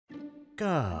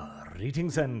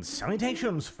Greetings and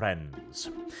salutations, friends,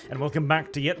 and welcome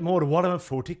back to yet more Warhammer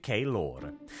 40k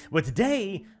lore, where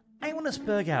today I want to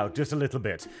spurg out just a little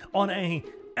bit on a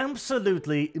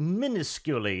absolutely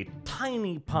minusculely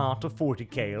tiny part of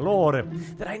 40k lore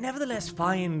that I nevertheless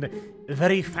find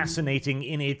very fascinating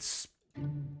in its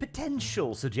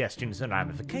potential suggestions and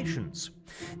ramifications,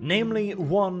 namely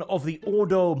one of the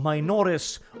Ordo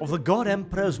Minoris of the God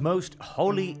Emperor's most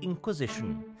Holy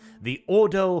Inquisition, the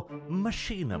Ordo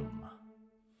Machinum.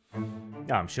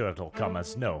 I'm sure it'll come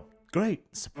as no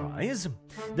great surprise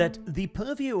that the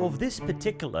purview of this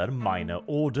particular minor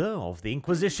order of the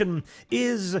Inquisition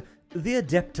is the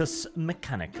Adeptus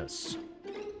Mechanicus.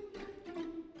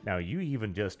 Now you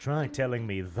even just try telling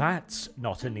me that's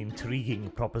not an intriguing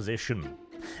proposition.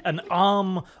 An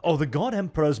arm of the God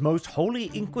Emperor's most holy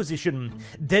Inquisition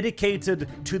dedicated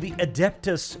to the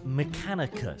Adeptus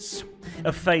Mechanicus,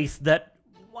 a faith that,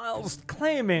 whilst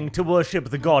claiming to worship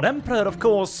the God Emperor, of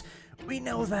course, we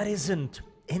know that isn't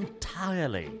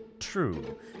entirely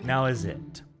true, now is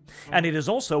it? And it is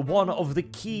also one of the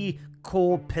key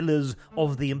core pillars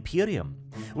of the Imperium.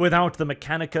 Without the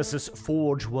Mechanicus'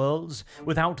 forge worlds,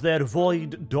 without their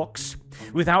void docks,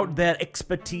 without their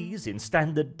expertise in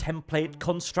standard template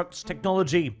constructs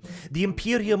technology, the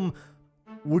Imperium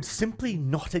would simply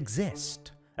not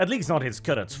exist. At least not its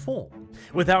current form.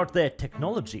 Without their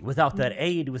technology, without their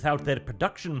aid, without their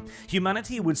production,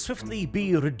 humanity would swiftly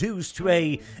be reduced to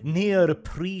a near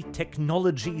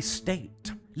pre-technology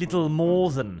state. Little more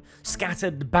than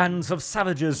scattered bands of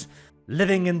savages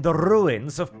living in the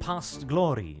ruins of past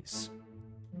glories.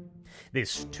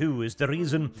 This, too, is the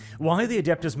reason why the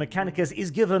Adeptus Mechanicus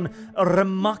is given a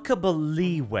remarkable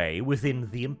leeway within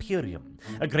the Imperium,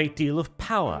 a great deal of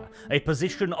power, a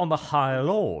position on the High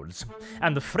Lords,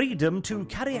 and the freedom to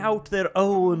carry out their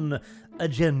own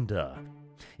agenda,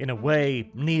 in a way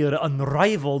near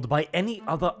unrivaled by any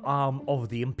other arm of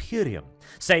the Imperium,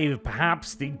 save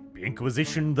perhaps the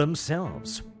Inquisition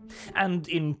themselves. And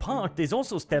in part, this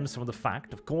also stems from the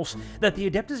fact, of course, that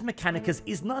the Adeptus Mechanicus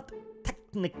is not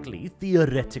technically,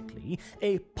 theoretically,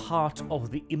 a part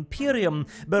of the Imperium,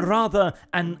 but rather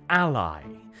an ally.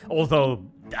 Although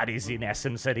that is in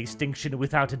essence a distinction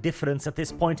without a difference at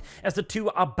this point, as the two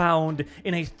are bound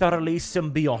in a thoroughly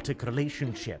symbiotic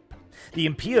relationship. The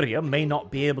Imperium may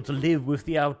not be able to live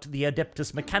without the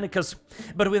Adeptus Mechanicus,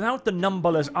 but without the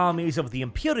numberless armies of the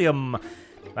Imperium,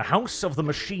 the house of the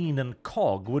machine and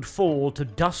cog would fall to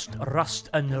dust, rust,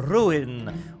 and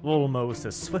ruin almost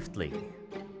as swiftly.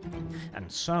 And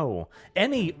so,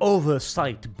 any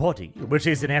oversight body, which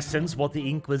is in essence what the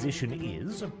Inquisition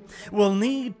is, will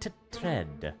need to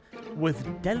tread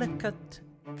with delicate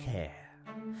care,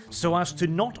 so as to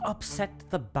not upset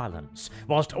the balance,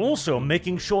 whilst also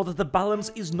making sure that the balance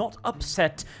is not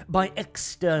upset by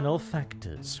external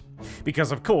factors.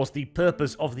 Because, of course, the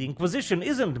purpose of the Inquisition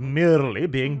isn't merely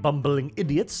being bumbling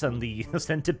idiots and the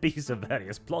centerpiece of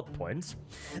various plot points.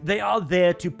 They are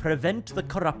there to prevent the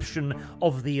corruption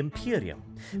of the Imperium.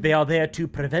 They are there to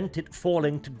prevent it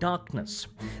falling to darkness.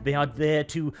 They are there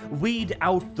to weed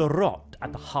out the rot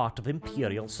at the heart of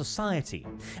Imperial society,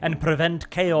 and prevent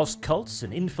chaos cults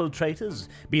and infiltrators,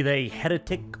 be they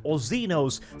heretic or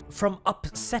xenos, from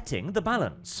upsetting the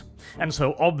balance. And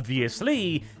so,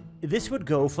 obviously, this would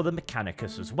go for the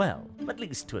Mechanicus as well, at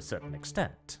least to a certain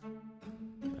extent.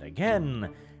 But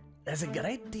again, there's a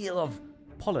great deal of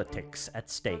politics at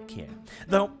stake here.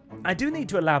 Though, I do need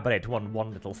to elaborate on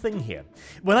one little thing here.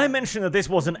 When I mentioned that this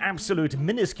was an absolute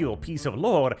minuscule piece of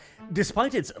lore,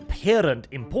 despite its apparent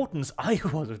importance, I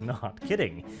was not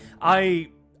kidding. I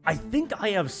think I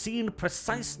have seen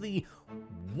precisely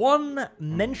one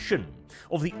mention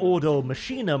of the Ordo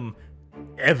Machinum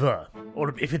ever.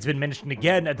 Or if it's been mentioned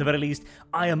again, at the very least,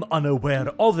 I am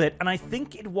unaware of it, and I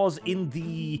think it was in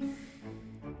the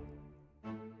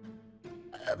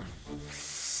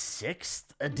 6th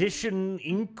edition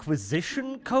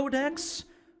Inquisition Codex?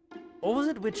 Or was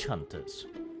it Witch Hunters?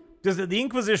 Because the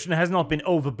Inquisition has not been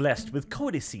overblessed with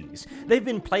codices. They've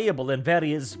been playable in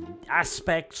various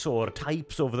aspects or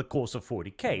types over the course of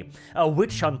 40k.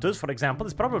 Witch Hunters, for example,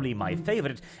 is probably my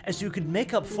favorite, as you could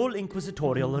make up full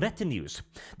inquisitorial retinues.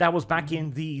 That was back in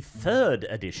the 3rd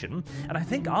edition, and I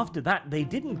think after that they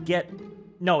didn't get...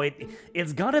 No,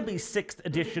 it's gotta be 6th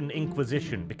edition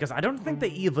Inquisition, because I don't think they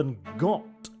even got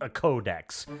a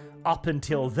codex up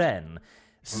until then.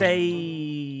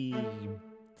 Say...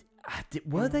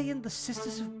 Were they in the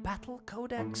Sisters of Battle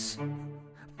Codex?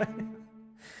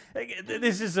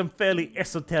 This is some fairly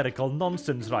esoterical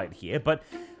nonsense right here, but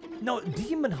no,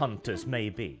 Demon Hunters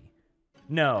maybe.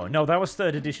 No, that was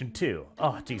 3rd edition too.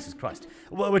 Oh, Jesus Christ.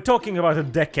 Well, we're talking about a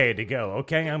decade ago,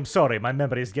 okay? I'm sorry, my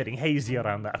memory is getting hazy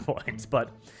around that point, but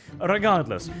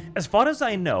regardless, as far as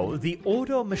I know, the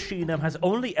Ordo Machinum has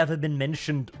only ever been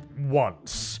mentioned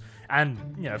once. And,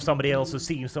 you know, if somebody else has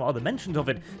seen some other mentions of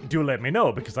it, do let me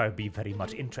know, because I would be very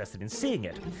much interested in seeing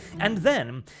it. And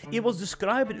then, it was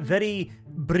described very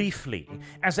briefly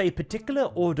as a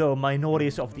particular Ordo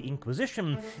Minoris of the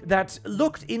Inquisition that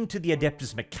looked into the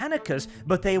Adeptus Mechanicus,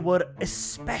 but they were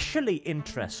especially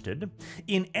interested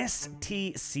in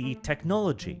STC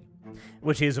technology,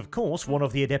 which is, of course, one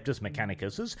of the Adeptus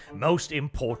Mechanicus' most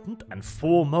important and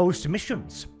foremost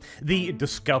missions. The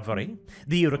discovery,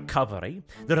 the recovery,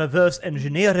 the reverse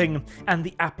engineering, and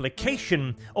the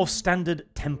application of standard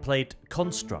template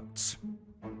constructs.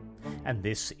 And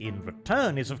this, in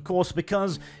return, is of course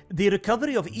because the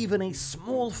recovery of even a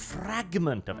small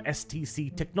fragment of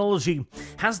STC technology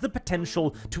has the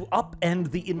potential to upend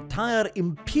the entire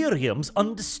Imperium's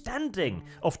understanding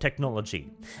of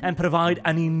technology, and provide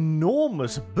an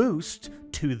enormous boost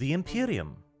to the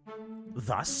Imperium.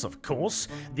 Thus, of course,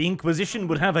 the Inquisition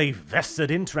would have a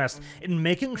vested interest in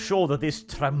making sure that this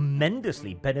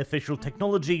tremendously beneficial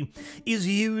technology is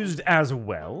used as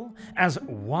well, as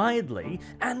widely,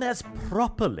 and as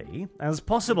properly as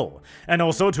possible, and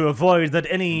also to avoid that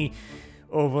any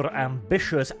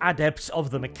over-ambitious adepts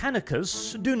of the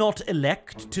Mechanicus do not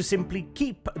elect to simply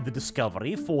keep the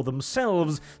discovery for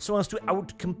themselves so as to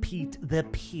outcompete their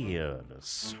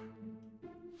peers.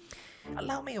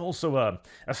 Allow me also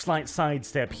a slight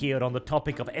sidestep here on the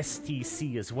topic of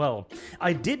STC as well.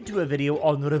 I did do a video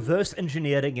on reverse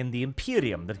engineering in the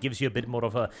Imperium that gives you a bit more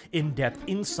of a in-depth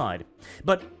insight,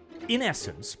 but in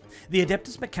essence, the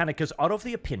Adeptus Mechanicus are of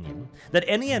the opinion that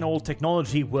any and all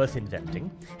technology worth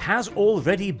inventing has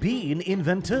already been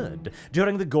invented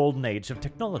during the golden age of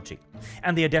technology,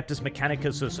 and the Adeptus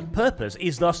Mechanicus' purpose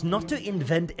is thus not to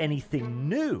invent anything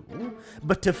new,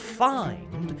 but to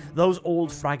find those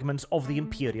old fragments of the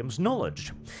Imperium's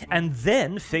knowledge, and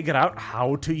then figure out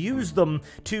how to use them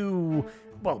to,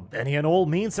 well, any and all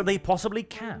means that they possibly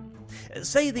can.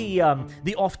 Say the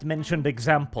oft-mentioned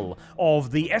example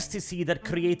of the STC that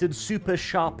created super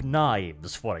sharp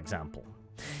knives, for example.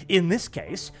 In this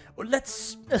case,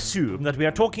 let's assume that we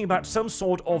are talking about some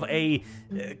sort of a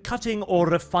cutting or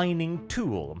refining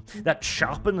tool that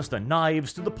sharpens the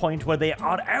knives to the point where they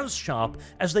are as sharp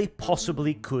as they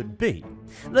possibly could be.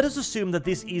 Let us assume that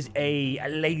this is a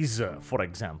laser, for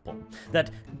example,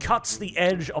 that cuts the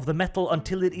edge of the metal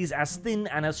until it is as thin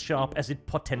and as sharp as it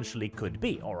potentially could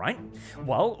be, alright?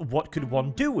 Well, what could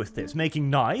one do with this? Making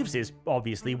knives is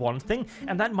obviously one thing,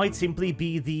 and that might simply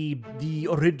be the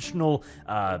original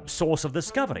source of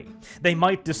discovery. They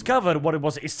might discover what it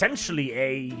was essentially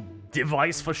a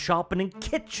device for sharpening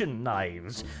kitchen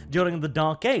knives during the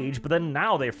Dark Age, but then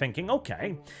now they're thinking,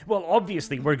 okay, well,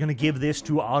 obviously we're going to give this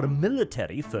to our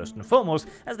military first and foremost,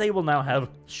 as they will now have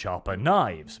sharper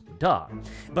knives. Duh.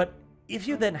 But if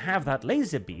you then have that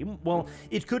laser beam, well,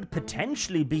 it could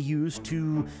potentially be used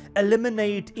to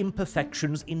eliminate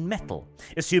imperfections in metal,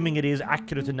 assuming it is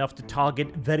accurate enough to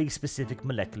target very specific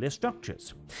molecular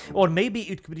structures. Or maybe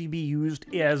it could be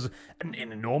used as an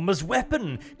enormous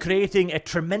weapon, creating a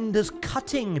tremendous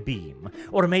cutting beam.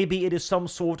 Or maybe it is some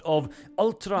sort of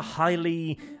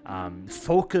ultra-highly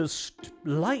focused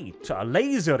light, a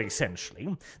laser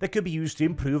essentially, that could be used to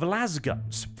improve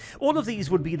lasguns. All of these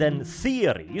would be then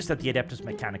theories that the Adeptus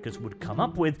Mechanicus would come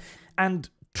up with and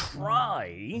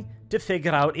try to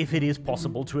figure out if it is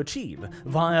possible to achieve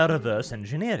via reverse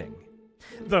engineering.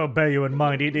 Though bear you in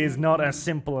mind, it is not as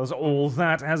simple as all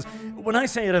that, as when I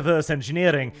say reverse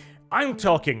engineering, I'm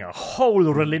talking a whole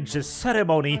religious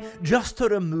ceremony just to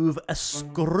remove a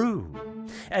screw.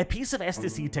 A piece of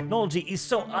STC technology is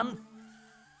so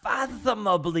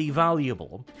unfathomably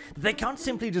valuable that they can't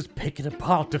simply just pick it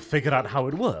apart to figure out how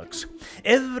it works.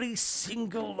 Every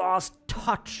single last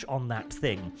touch on that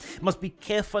thing must be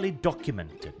carefully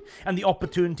documented, and the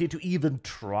opportunity to even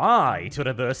try to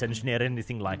reverse engineer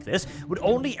anything like this would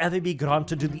only ever be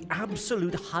granted to the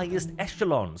absolute highest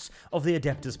echelons of the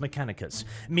Adeptus Mechanicus,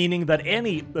 meaning that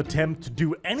any attempt to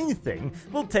do anything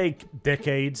will take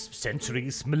decades,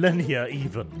 centuries, millennia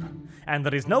even, and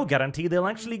there is no guarantee they'll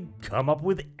actually come up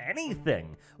with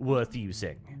anything worth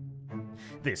using.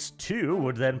 This, too,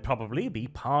 would then probably be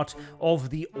part of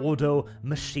the Ordo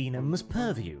Machinum's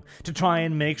purview, to try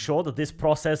and make sure that this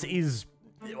process is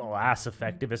well, as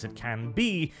effective as it can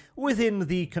be within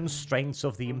the constraints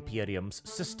of the Imperium's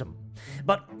system.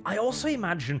 But I also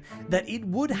imagine that it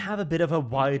would have a bit of a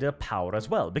wider power as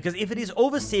well, because if it is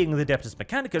overseeing the Adeptus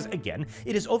Mechanicus, again,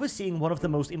 it is overseeing one of the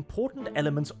most important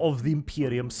elements of the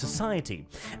Imperium's society,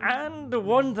 and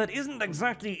one that isn't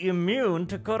exactly immune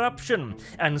to corruption,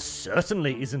 and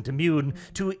certainly isn't immune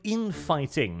to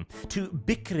infighting, to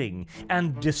bickering,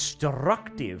 and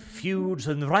destructive feuds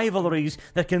and rivalries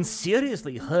that can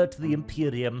seriously hurt the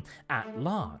Imperium at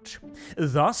large.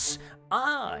 Thus,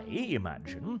 I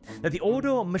imagine that the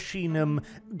Ordo Machinum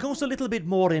goes a little bit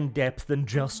more in depth than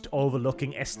just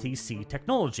overlooking STC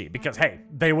technology, because hey,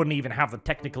 they wouldn't even have the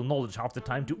technical knowledge half the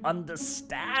time to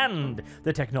understand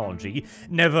the technology,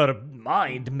 never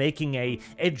mind making a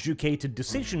educated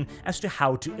decision as to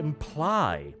how to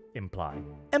employ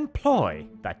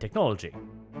that technology.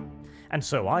 And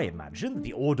so I imagine that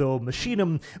the Ordo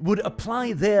Machinum would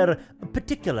apply their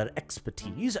particular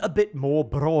expertise a bit more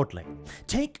broadly.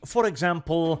 Take, for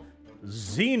example,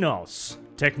 Xenos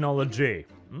technology.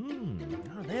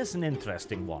 There's an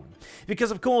interesting one.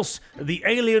 Because, of course, the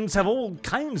aliens have all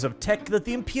kinds of tech that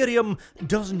the Imperium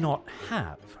does not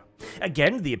have.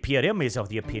 Again, the Imperium is of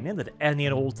the opinion that any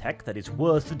and all tech that is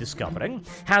worth discovering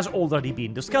has already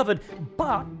been discovered,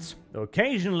 but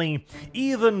occasionally,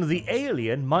 even the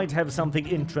alien might have something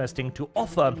interesting to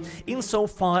offer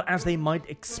insofar as they might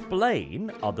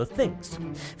explain other things.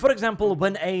 For example,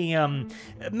 when a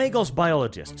Magos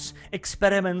biologist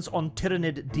experiments on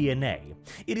Tyranid DNA,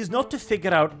 it is not to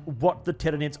figure out what the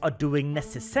Tyranids are doing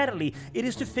necessarily, it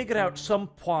is to figure out some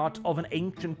part of an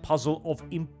ancient puzzle of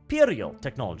Imperial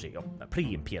technology, or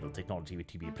pre-Imperial technology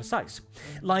to be precise.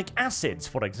 Like acids,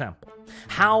 for example.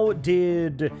 How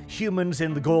did humans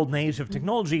in the Golden Age of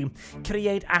technology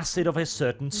create acid of a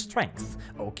certain strength?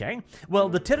 Okay, well,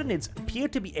 the Tyranids appear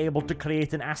to be able to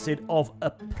create an acid of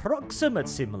approximate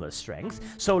similar strength,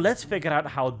 so let's figure out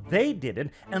how they did it,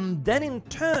 and then in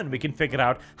turn we can figure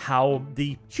out how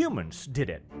the humans did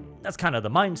it. That's kind of the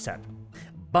mindset.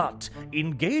 But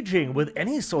engaging with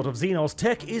any sort of Xenos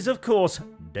tech is, of course,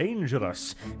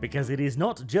 dangerous, because it is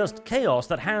not just chaos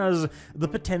that has the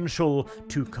potential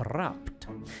to corrupt.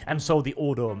 And so the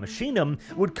Ordo Machinum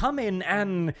would come in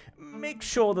and make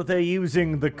sure that they're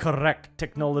using the correct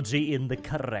technology in the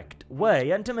correct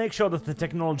way, and to make sure that the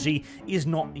technology is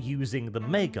not using the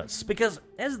Magus, because,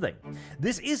 here's the thing,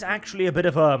 this is actually a bit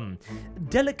of a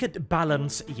delicate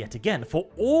balance yet again, for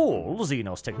all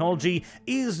Xenos technology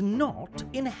is not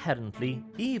inherently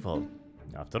evil.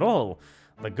 After all,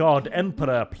 the God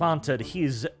Emperor planted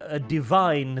his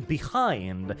divine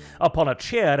behind upon a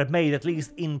chair made at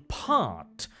least in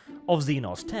part of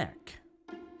Xenos tech.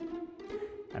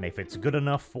 And if it's good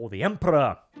enough for the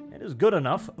Emperor, it is good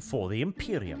enough for the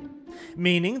Imperium.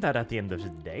 Meaning that at the end of the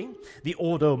day, the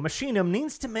Ordo Machinum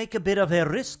needs to make a bit of a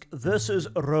risk versus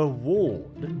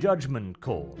reward judgment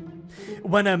call.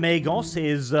 When a Magos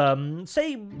is,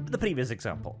 say, the previous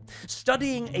example,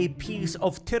 studying a piece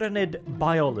of Tyranid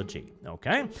biology,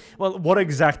 okay? Well, what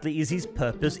exactly is his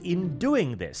purpose in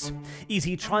doing this? Is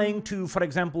he trying to, for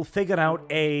example, figure out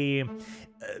a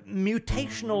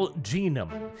mutational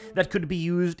genome that could be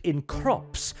used in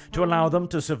crops to allow them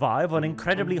to survive on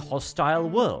incredibly hostile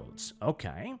worlds?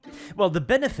 Okay. Well, the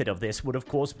benefit of this would of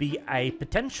course be a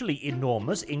potentially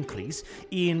enormous increase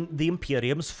in the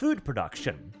Imperium's food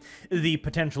production. The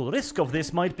potential risk of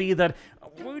this might be that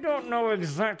we don't know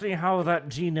exactly how that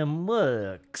genome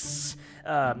works.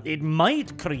 It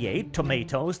might create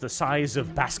tomatoes the size of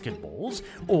basketballs,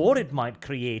 or it might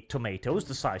create tomatoes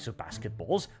the size of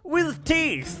basketballs with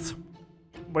teeth,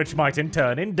 which might in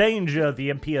turn endanger the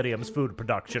Imperium's food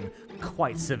production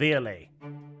quite severely.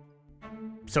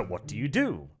 So what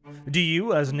do? Do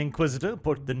you, as an Inquisitor,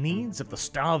 put the needs of the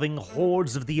starving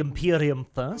hordes of the Imperium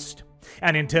first,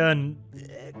 and in turn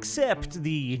accept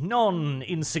the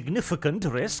non-insignificant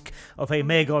risk of a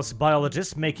Magos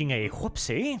biologist making a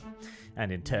whoopsie,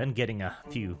 and in turn getting a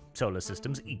few solar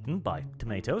systems eaten by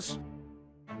tomatoes?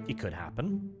 It could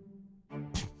happen.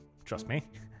 Trust me.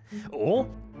 Or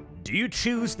do you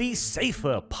choose the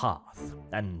safer path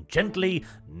and gently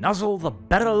nuzzle the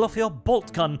barrel of your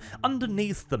bolt gun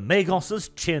underneath the Magos's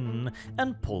chin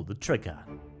and pull the trigger?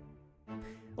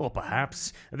 Or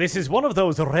perhaps this is one of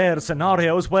those rare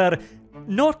scenarios where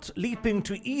not leaping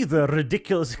to either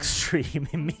ridiculous extreme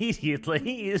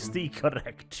immediately is the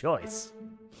correct choice.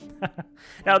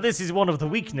 Now, this is one of the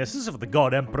weaknesses of the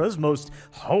God Emperor's most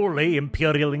holy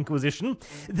Imperial Inquisition.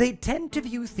 They tend to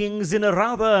view things in a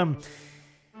rather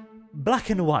black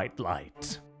and white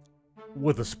light.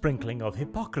 with a sprinkling of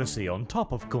hypocrisy on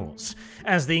top, of course,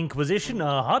 as the Inquisition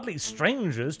are hardly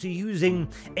strangers to using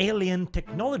alien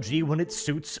technology when it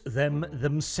suits them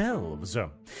themselves.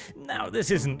 Now,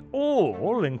 this isn't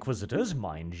all Inquisitors,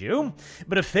 mind you,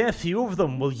 but a fair few of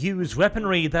them will use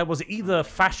weaponry that was either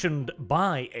fashioned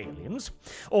by aliens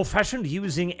or fashioned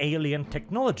using alien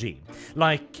technology,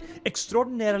 like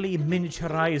extraordinarily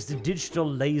miniaturized digital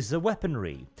laser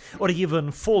weaponry, or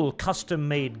even full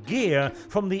custom-made gear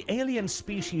from the alien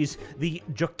species the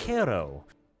Joquero.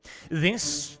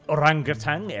 This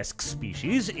orangutan-esque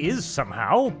species is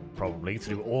somehow, probably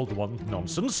through Old One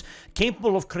nonsense,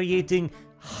 capable of creating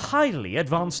highly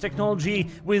advanced technology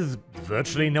with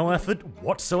virtually no effort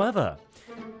whatsoever.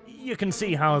 You can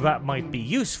see how that might be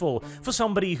useful for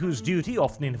somebody whose duty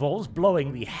often involves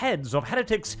blowing the heads of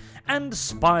heretics and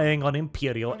spying on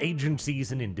Imperial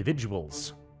agencies and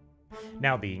individuals.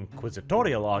 Now, the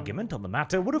inquisitorial argument on the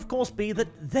matter would of course be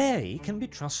that they can be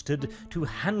trusted to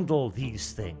handle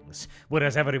these things,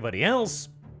 whereas everybody else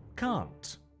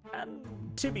can't. And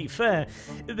to be fair,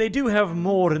 they do have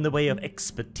more in the way of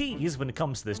expertise when it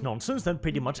comes to this nonsense than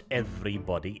pretty much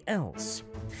everybody else.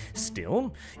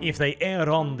 Still, if they err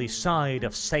on the side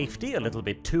of safety a little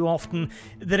bit too often,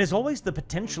 there is always the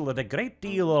potential that a great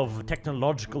deal of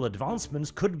technological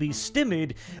advancements could be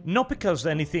stymied, not because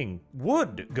anything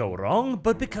would go wrong,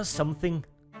 but because something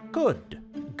could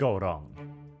go wrong.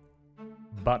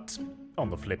 But on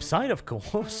the flip side, of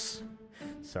course,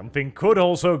 something could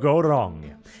also go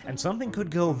wrong, and something could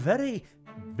go very,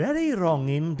 very wrong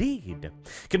indeed.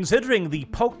 Considering the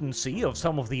potency of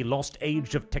some of the lost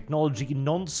age of technology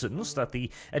nonsense that the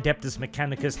Adeptus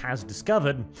Mechanicus has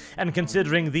discovered, and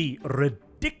considering the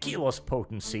ridiculous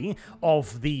potency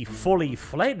of the fully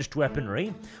fledged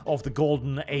weaponry of the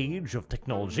golden age of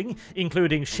technology,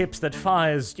 including ships that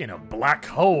fires, black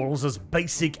holes as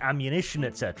basic ammunition,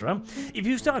 etc., if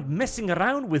you start messing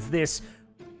around with this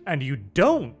and you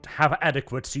don't have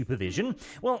adequate supervision,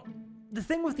 well, the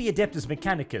thing with the Adeptus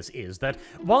Mechanicus is that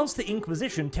whilst the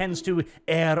Inquisition tends to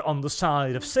err on the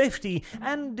side of safety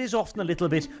and is often a little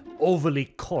bit overly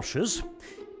cautious,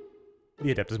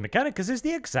 the Adeptus Mechanicus is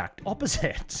the exact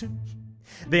opposite.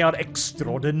 They are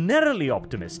extraordinarily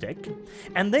optimistic,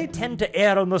 and they tend to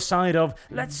err on the side of,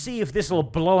 let's see if this will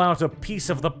blow out a piece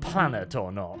of the planet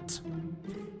or not.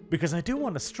 Because I do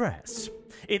want to stress,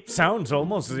 it sounds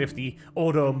almost as if the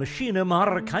Ordo Machinum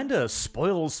are kinda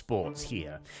spoilsports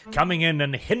here, coming in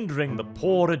and hindering the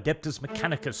poor Adeptus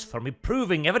Mechanicus from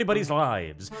improving everybody's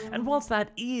lives. And whilst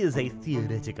that is a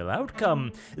theoretical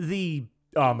outcome, the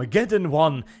Armageddon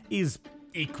one is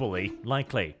equally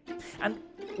likely. And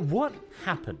what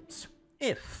happens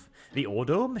if the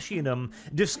Ordo Machinum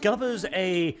discovers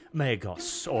a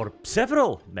Magos, or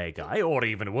several Magi, or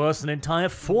even worse, an entire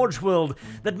Forge world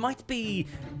that might be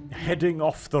heading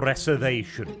off the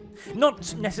reservation?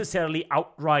 Not necessarily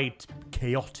outright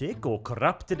chaotic or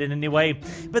corrupted in any way,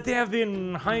 but they have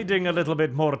been hiding a little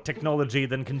bit more technology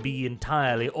than can be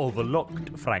entirely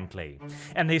overlooked, frankly.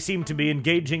 And they seem to be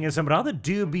engaging in some rather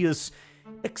dubious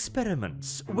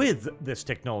experiments with this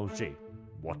technology.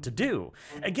 What to do?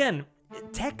 Again,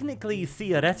 technically,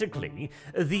 theoretically,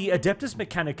 the Adeptus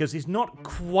Mechanicus is not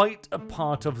quite a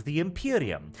part of the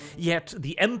Imperium, yet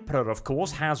the Emperor, of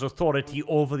course, has authority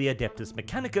over the Adeptus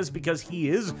Mechanicus because he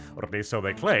is, or at least so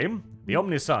they claim, the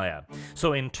Omnisire.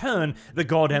 So in turn, the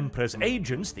God Emperor's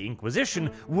agents, the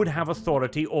Inquisition, would have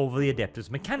authority over the Adeptus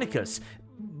Mechanicus.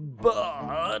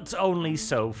 But only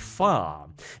so far,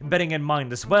 bearing in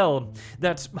mind as well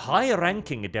that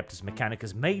higher-ranking Adeptus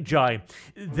Mechanicus Magi,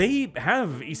 they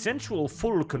have essential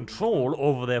full control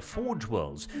over their Forge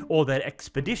worlds, or their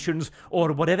expeditions,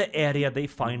 or whatever area they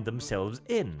find themselves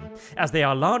in, as they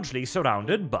are largely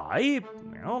surrounded by,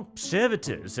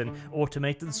 servitors and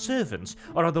automated servants,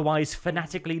 or otherwise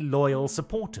fanatically loyal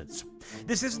supporters.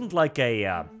 This isn't like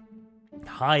a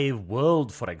hive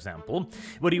world, for example,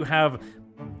 where you have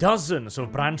dozens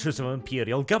of branches of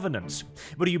Imperial governance,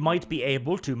 where you might be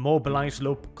able to mobilize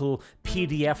local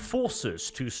PDF forces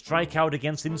to strike out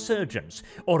against insurgents,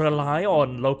 or rely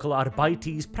on local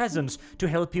Arbites' presence to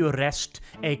help you arrest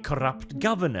a corrupt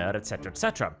governor, etc.,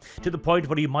 etc., to the point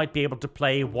where you might be able to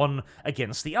play one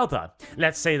against the other.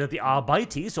 Let's say that the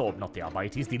Arbites, or not the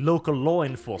Arbites, the local law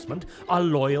enforcement, are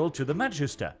loyal to the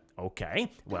Magister.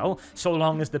 Okay, well, so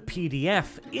long as the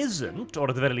PDF isn't, or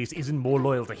at the very least isn't more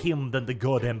loyal to him than the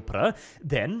God Emperor,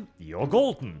 then you're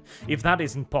golden. If that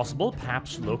isn't possible,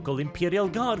 perhaps local Imperial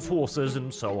Guard forces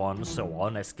and so on,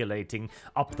 escalating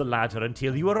up the ladder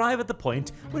until you arrive at the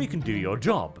point where you can do your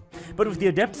job. But with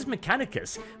the Adeptus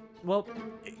Mechanicus, well,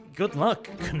 good luck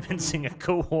convincing a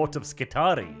cohort of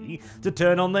Skitari to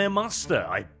turn on their master.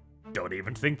 I don't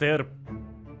even think they're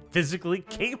physically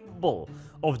capable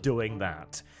of doing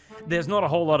that. There's not a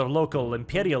whole lot of local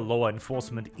Imperial law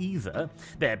enforcement either.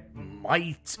 There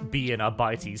might be an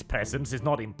Arbites presence. It's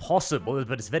not impossible,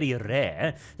 but it's very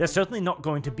rare. There's certainly not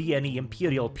going to be any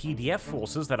Imperial PDF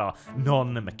forces that are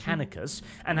non-Mechanicus.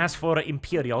 And as for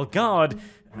Imperial Guard,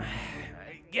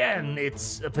 again,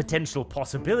 it's a potential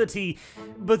possibility,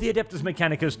 but the Adeptus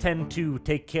Mechanicus tend to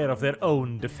take care of their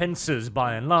own defenses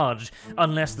by and large,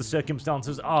 unless the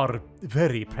circumstances are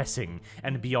very pressing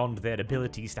and beyond their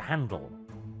abilities to handle.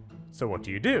 So what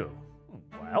do?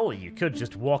 Well, you could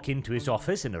just walk into his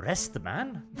office and arrest the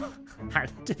man.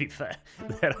 And to be fair,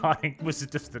 there are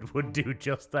Inquisitors that would do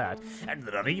just that. And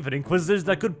there are even Inquisitors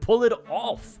that could pull it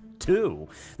off, too.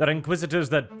 There are Inquisitors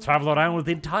that travel around with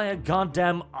entire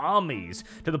goddamn armies,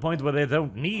 to the point where they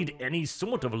don't need any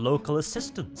sort of local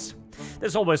assistance.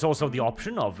 There's always also the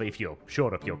option of, if you're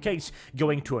sure of your case,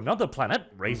 going to another planet,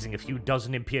 raising a few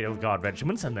dozen Imperial Guard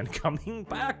regiments, and then coming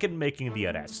back and making the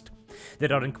arrest.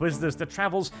 There are Inquisitors that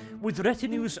travels with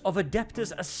retinues of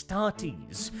Adeptus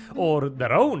Astartes, or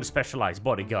their own specialized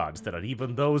bodyguards. There are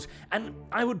even those, and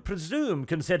I would presume,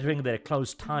 considering their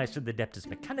close ties to the Adeptus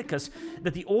Mechanicus,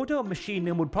 that the Ordo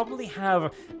Machinum would probably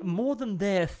have more than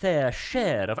their fair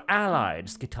share of allied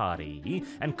Skitarii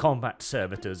and combat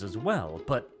servitors as well,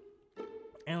 but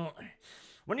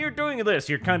when you're doing this,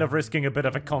 you're kind of risking a bit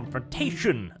of a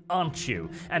confrontation, aren't you?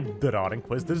 And there are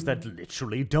Inquisitors that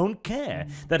literally don't care,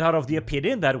 that are of the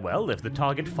opinion that, well, if the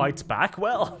target fights back,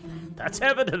 well, that's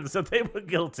evidence that they were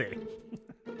guilty.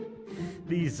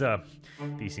 These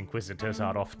Inquisitors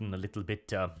are often a little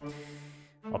bit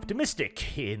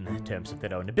optimistic in terms of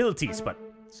their own abilities, but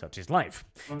such is life.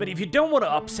 But if you don't want to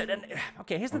upset, and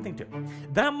okay, here's the thing too.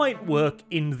 That might work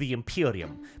in the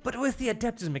Imperium, but with the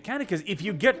Adeptus Mechanicus, if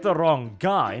you get the wrong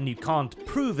guy and you can't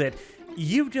prove it,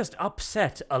 you just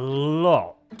upset a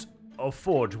lot of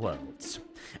Forge Worlds.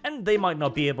 And they might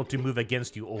not be able to move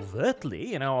against you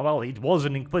overtly, well, it was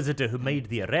an Inquisitor who made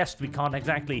the arrest, we can't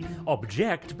exactly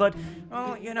object, but,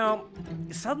 well,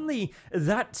 suddenly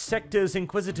that sector's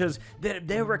Inquisitors,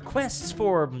 their requests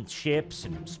for ships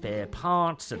and spare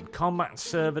parts and combat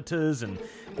servitors and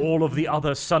all of the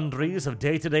other sundries of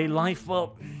day-to-day life,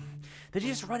 well, they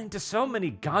just run into so many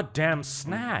goddamn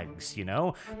snags,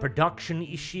 Production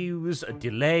issues,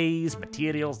 delays,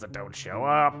 materials that don't show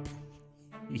up.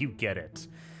 You get it.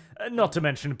 Not to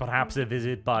mention, perhaps, a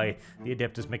visit by the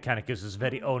Adeptus Mechanicus'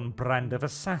 very own brand of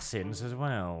assassins as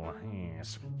well.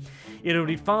 Yes. It would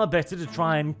be far better to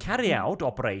try and carry out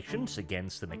operations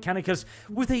against the Mechanicus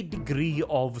with a degree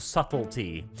of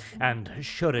subtlety and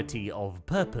surety of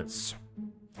purpose.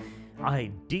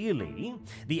 Ideally,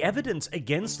 the evidence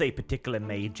against a particular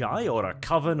magi or a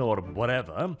coven or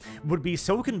whatever would be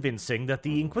so convincing that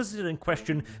the Inquisitor in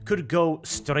question could go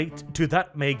straight to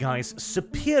that magi's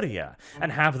superior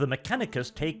and have the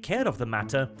Mechanicus take care of the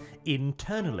matter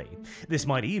internally. This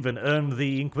might even earn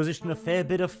the Inquisition a fair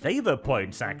bit of favor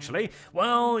points, actually.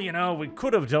 Well, we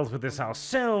could have dealt with this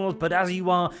ourselves, but as you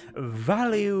are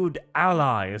valued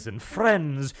allies and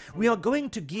friends, we are going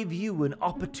to give you an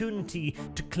opportunity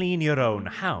to clean your own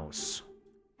house.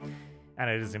 And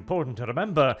it is important to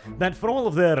remember that for all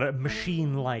of their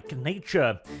machine-like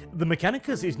nature, the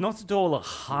Mechanicus is not at all a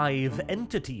hive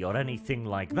entity or anything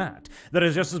like that. There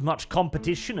is just as much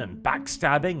competition and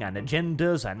backstabbing and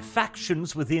agendas and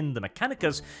factions within the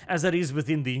Mechanicus as there is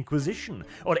within the Inquisition,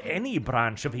 or any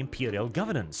branch of Imperial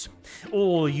governance.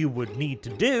 All you would need to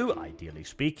do, ideally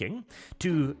speaking,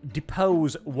 to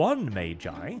depose one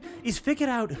magi is figure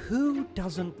out who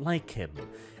doesn't like him,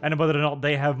 and whether or not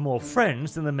they have more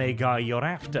friends than the magi you're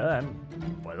after, and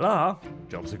voila,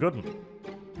 job's a good one.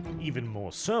 Even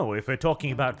more so if we're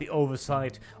talking about the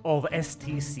oversight of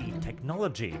STC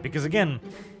technology, because again,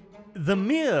 the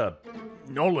mere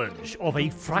knowledge of a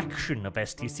fraction of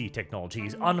STC technology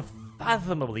is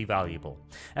unfathomably valuable,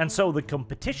 and so the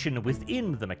competition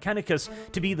within the Mechanicus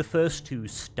to be the first to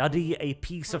study a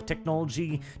piece of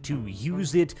technology, to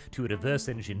use it, to reverse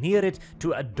engineer it,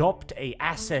 to adopt a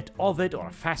asset of it or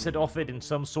a facet of it in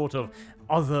some sort of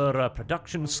other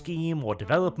production scheme or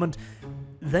development,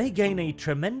 they gain a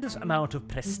tremendous amount of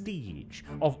prestige,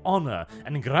 of honor,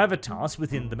 and gravitas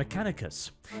within the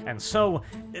Mechanicus. And so,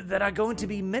 there are going to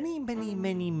be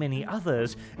many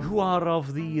others who are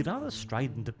of the rather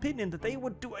strident opinion that they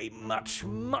would do a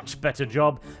much better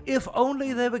job if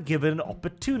only they were given an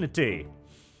opportunity.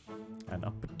 An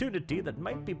opportunity that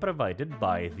might be provided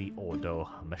by the Ordo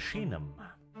Machinum.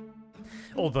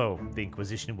 Although the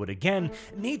Inquisition would again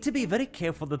need to be very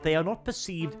careful that they are not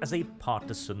perceived as a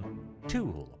partisan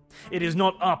tool. It is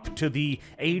not up to the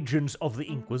agents of the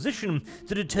Inquisition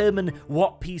to determine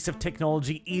what piece of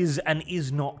technology is and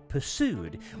is not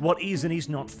pursued, what is and is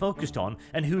not focused on,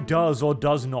 and who does or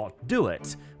does not do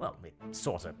it. Well, it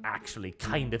sort of actually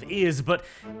kind of is, but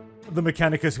the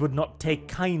Mechanicus would not take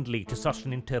kindly to such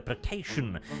an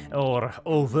interpretation or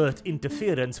overt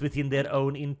interference within their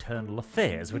own internal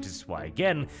affairs, which is why,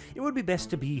 again, it would be best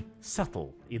to be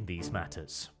subtle in these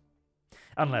matters.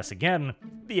 Unless, again,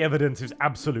 the evidence is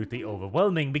absolutely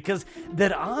overwhelming, because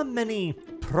there are many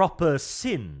proper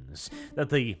sins that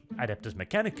the Adeptus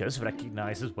Mechanicus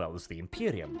recognize as well as the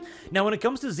Imperium. Now, when it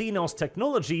comes to Xenos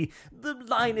technology, the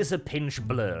line is a pinch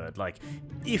blurred. Like,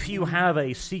 if you have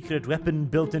a secret weapon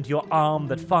built into your arm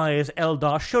that fires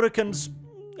Eldar shurikens,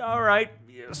 alright,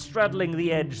 straddling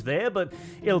the edge there, but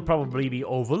it'll probably be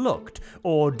overlooked.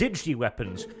 Or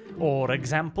digi-weapons, or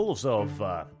examples of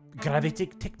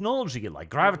gravitic technology, like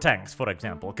gravitanks, for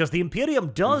example, because the Imperium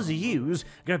does use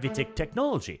gravitic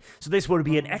technology. So this would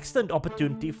be an excellent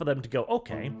opportunity for them to go,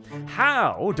 okay,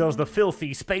 how does the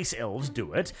filthy space elves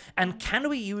do it, and can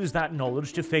we use that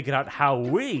knowledge to figure out how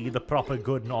we, the proper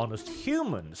good and honest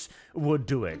humans, would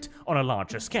do it on a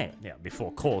larger scale? Yeah,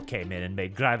 before Cole came in and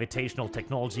made gravitational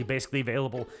technology basically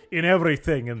available in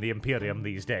everything in the Imperium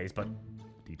these days, but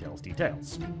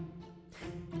details.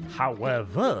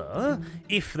 However,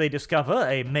 if they discover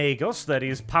a Magos that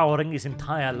is powering his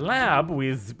entire lab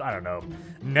with, I don't know,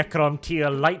 Necron tier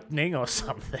lightning or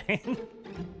something,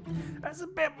 that's a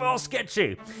bit more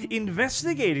sketchy.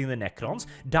 Investigating the Necrons,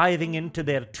 diving into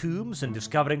their tombs and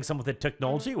discovering some of their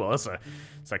technology, well,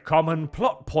 it's a common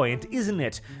plot point, isn't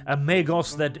it? A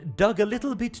Magos that dug a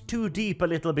little bit too deep, a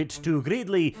little bit too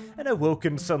greedily, and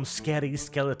awoken some scary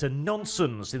skeleton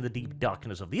nonsense in the deep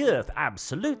darkness of the earth,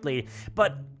 absolutely,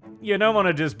 but you don't want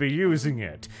to just be using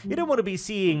it. You don't want to be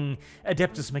seeing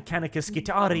Adeptus Mechanicus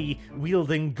Gitari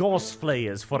wielding gauss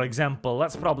flayers, for example.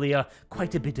 That's probably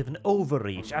quite a bit of an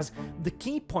overreach, as the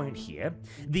key point here,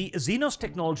 the Xenos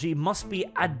technology must be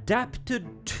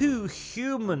adapted to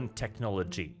human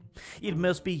technology. It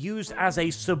must be used as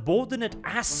a subordinate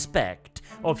aspect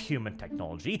of human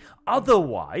technology.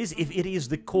 Otherwise, if it is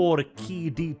the core key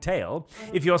detail,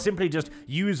 if you're simply just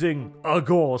using a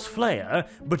gauze flare,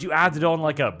 but you added on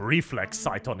like a reflex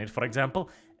sight on it, for example,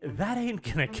 that ain't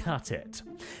gonna cut it.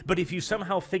 But if you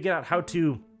somehow figure out how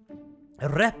to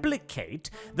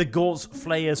replicate the gauze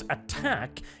flayer's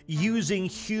attack using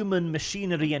human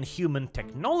machinery and human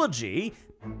technology,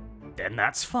 then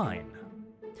that's fine.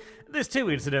 This too,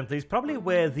 incidentally, is probably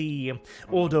where the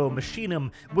Ordo Machinum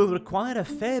will require a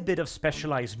fair bit of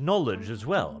specialized knowledge as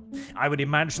well. I would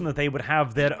imagine that they would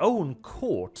have their own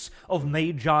courts of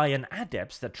magi and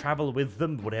adepts that travel with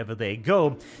them wherever they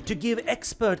go, to give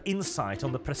expert insight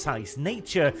on the precise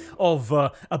nature of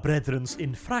a brethren's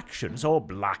infractions, or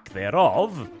lack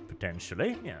thereof,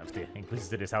 potentially. Yeah, if the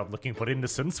Inquisitor is out looking for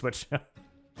innocence, which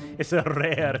it's a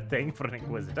rare thing for an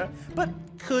Inquisitor, but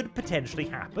could potentially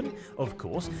happen, of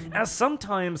course, as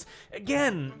sometimes,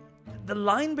 again, the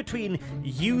line between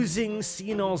using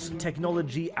Xenos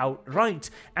technology outright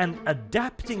and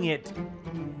adapting it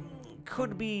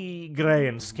could be grey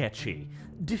and sketchy,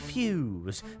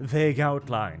 diffuse, vague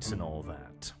outlines and all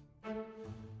that.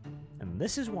 And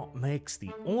this is what makes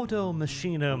the Ordo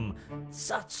Machinum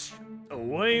such a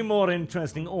way more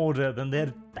interesting order than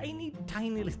their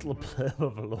tiny little blurb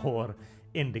of lore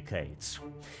indicates.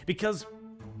 Because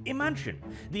imagine,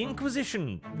 the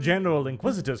Inquisition General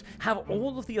Inquisitors have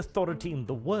all of the authority in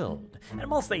the world,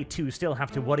 and whilst they too still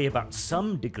have to worry about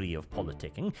some degree of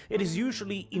politicking, it is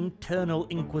usually internal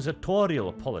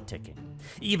inquisitorial politicking.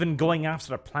 Even going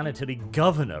after a planetary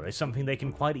governor is something they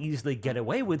can quite easily get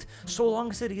away with, so long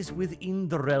as it is within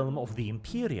the realm of the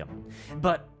Imperium.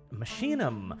 But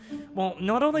Machinum, well,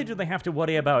 not only do they have to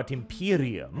worry about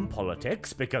Imperium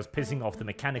politics, because pissing off the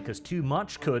Mechanicus too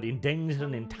much could endanger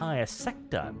an entire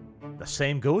sector, the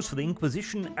same goes for the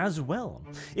Inquisition as well.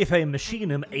 If a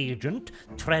Machinum agent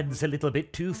treads a little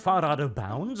bit too far out of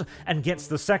bounds and gets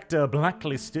the sector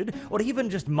blacklisted, or even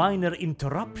just minor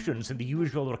interruptions in the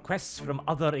usual requests from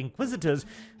other Inquisitors,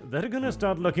 they're gonna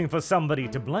start looking for somebody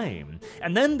to blame.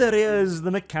 And then there is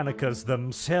the Mechanicus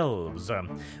themselves,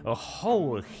 a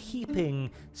whole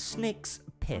heaping snake's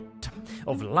pit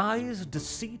of lies,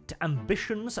 deceit,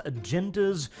 ambitions,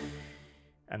 agendas,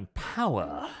 and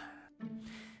power,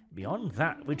 beyond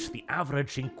that which the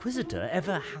average Inquisitor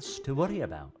ever has to worry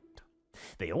about.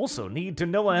 They also need to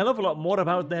know a hell of a lot more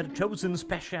about their chosen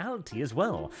speciality as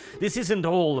well. This isn't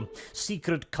all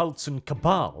secret cults and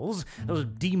cabals, those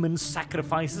demon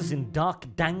sacrifices in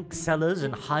dark, dank cellars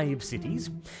and hive cities.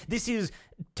 This is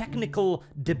technical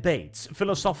debates,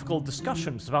 philosophical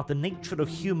discussions about the nature of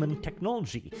human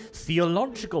technology,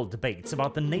 theological debates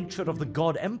about the nature of the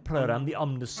God Emperor and the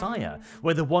Omnissiah,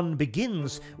 where the one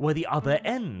begins, where the other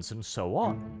ends, and so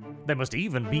on. They must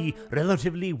even be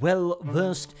relatively well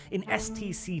versed in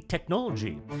STC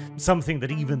technology, something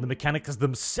that even the Mechanicus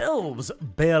themselves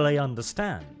barely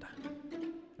understand.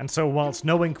 And so whilst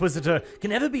no Inquisitor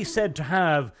can ever be said to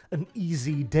have an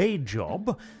easy day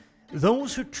job,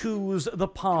 those who choose the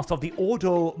path of the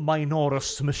Ordo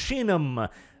Machinum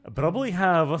probably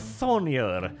have a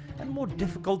thornier and more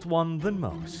difficult one than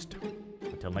most.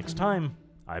 Until next time,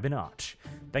 I've been Arch.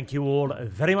 Thank you all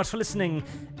very much for listening,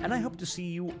 and I hope to see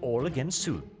you all again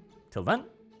soon. Till then,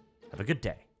 have a good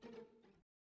day.